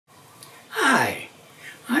Hi,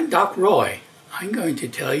 I'm Doc Roy. I'm going to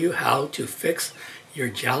tell you how to fix your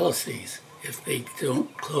jalousies if they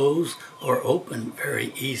don't close or open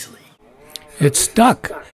very easily. It's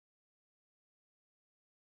stuck.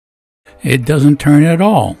 It doesn't turn at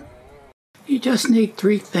all. You just need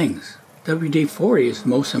three things. WD-40 is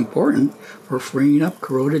most important for freeing up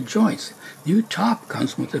corroded joints. New top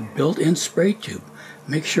comes with a built-in spray tube.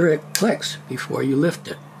 Make sure it clicks before you lift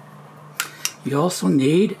it. You also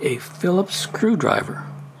need a Phillips screwdriver,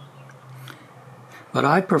 but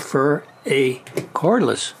I prefer a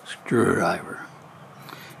cordless screwdriver.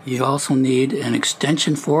 You also need an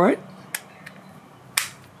extension for it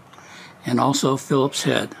and also a Phillips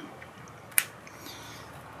head.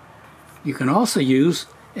 You can also use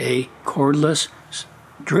a cordless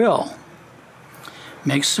drill.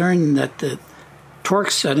 Make certain that the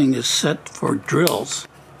torque setting is set for drills.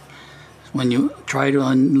 When you try to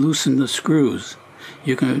loosen the screws,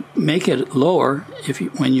 you can make it lower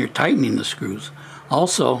when you're tightening the screws.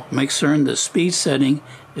 Also, make certain the speed setting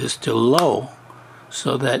is to low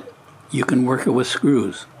so that you can work it with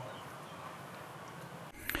screws.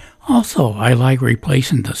 Also, I like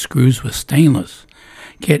replacing the screws with stainless.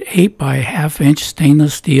 Get 8 by 1/2 inch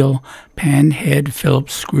stainless steel pan head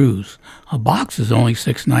Phillips screws. A box is only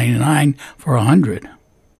 $6.99 for 100.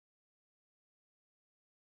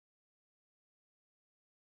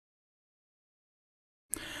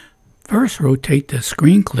 First, rotate the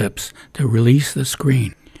screen clips to release the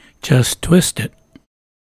screen. Just twist it.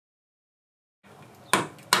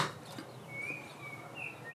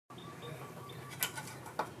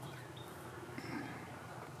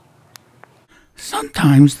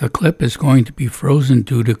 Sometimes the clip is going to be frozen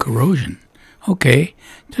due to corrosion. Okay,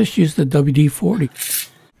 just use the WD-40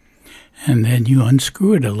 and then you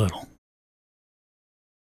unscrew it a little.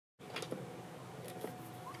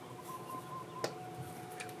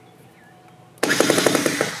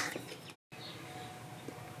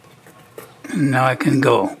 And now I can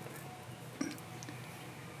go.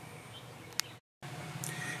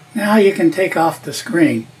 Now you can take off the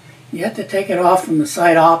screen. You have to take it off from the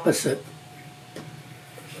side opposite.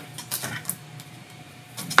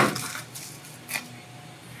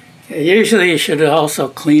 Usually you should also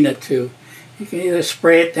clean it too. You can either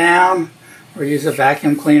spray it down or use a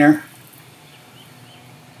vacuum cleaner.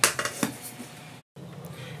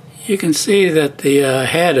 You can see that the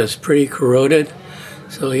head is pretty corroded,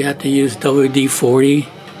 so you have to use WD-40.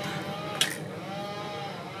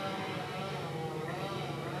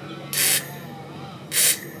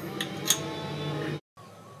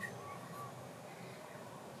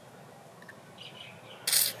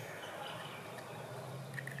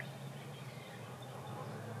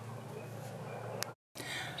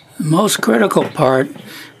 The most critical part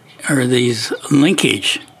are these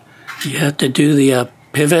linkage. You have to do the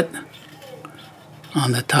pivot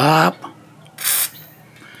on the top,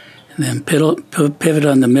 and then pivot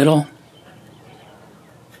on the middle.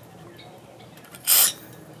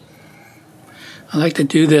 I like to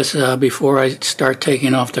do this before I start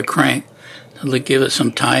taking off the crank to give it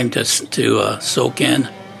some time to soak in.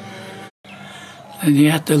 And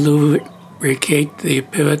you have to lubricate the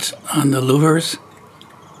pivots on the louvers.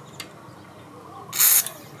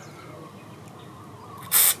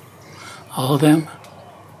 All of them.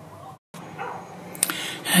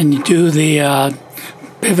 And you do the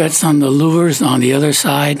pivots on the louvers on the other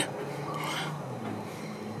side.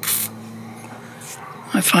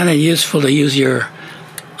 I find it useful to use your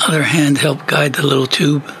other hand to help guide the little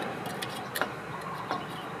tube.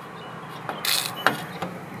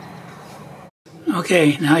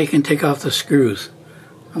 Okay, now you can take off the screws.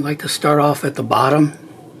 I like to start off at the bottom.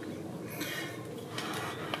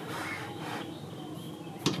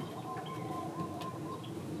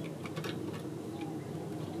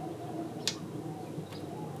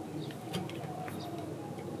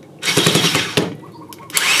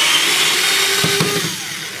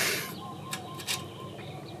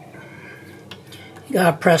 You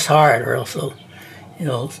gotta press hard or else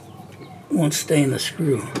it won't stay in the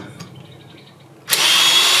screw.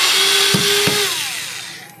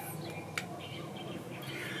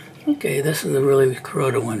 Okay, this is a really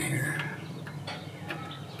corroded one here.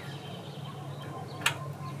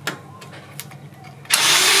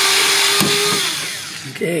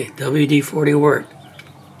 Okay, WD-40 worked.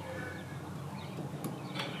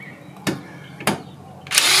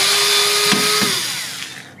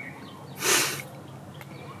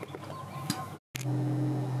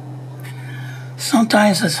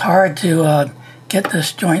 Sometimes it's hard to get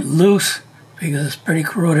this joint loose because it's pretty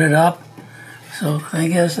corroded up. So the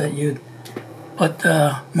thing is that you put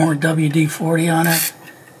more WD-40 on it.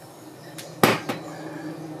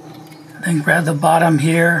 Then grab the bottom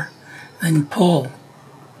here, then pull.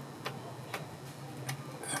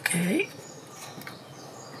 Okay.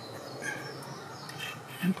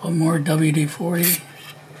 And put more WD-40.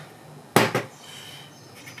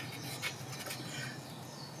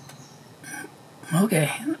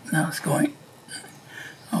 Okay, now it's going.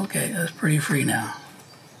 Okay, that's pretty free now.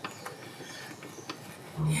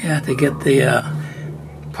 You have to get the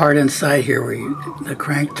part inside here where the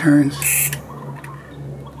crank turns.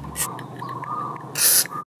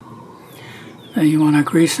 Then you want to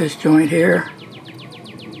grease this joint here.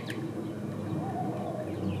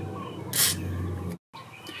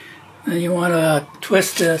 Then you want to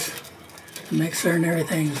twist this to make certain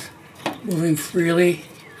everything's moving freely.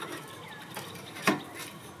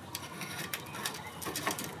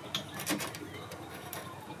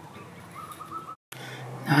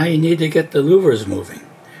 Now you need to get the louvers moving.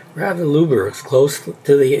 Grab the louver as close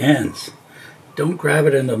to the ends. Don't grab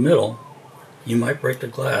it in the middle. You might break the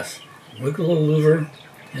glass. Wiggle the louver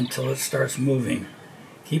until it starts moving.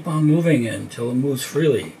 Keep on moving it until it moves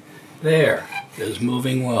freely. There, it is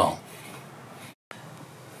moving well.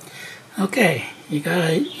 Okay, you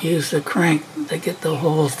gotta use the crank to get the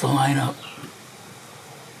holes to line up.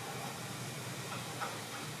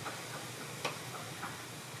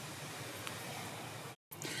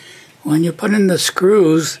 When you put in the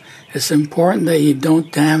screws, it's important that you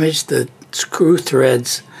don't damage the screw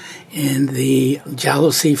threads in the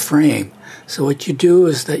Jalousie frame. So what you do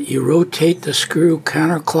is that you rotate the screw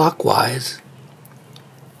counterclockwise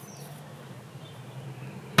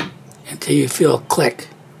until you feel a click.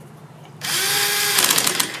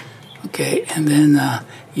 Okay, and then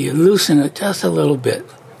you loosen it just a little bit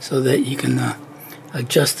so that you can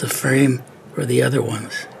adjust the frame for the other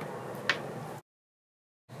ones.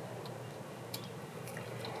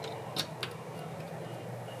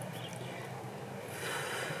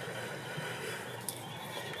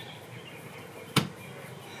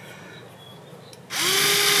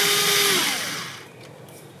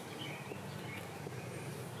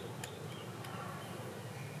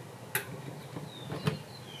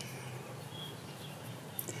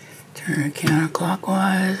 Turn it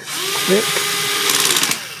counterclockwise, click,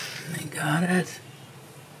 they got it.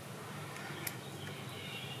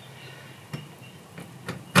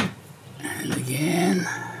 And again.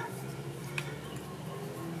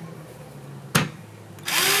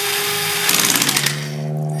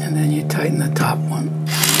 And then you tighten the top one.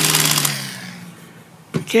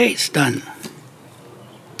 Okay, it's done.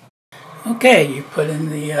 Okay, you put in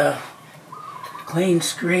the clean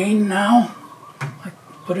screen now.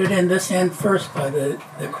 Put it in this end first by the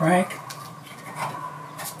crank.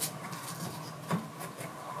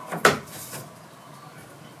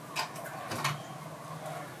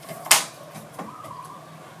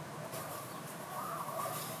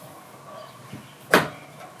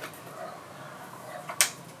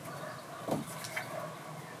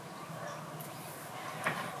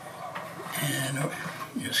 And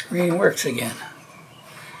your screen works again.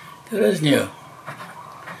 Good as new.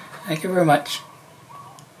 Thank you very much.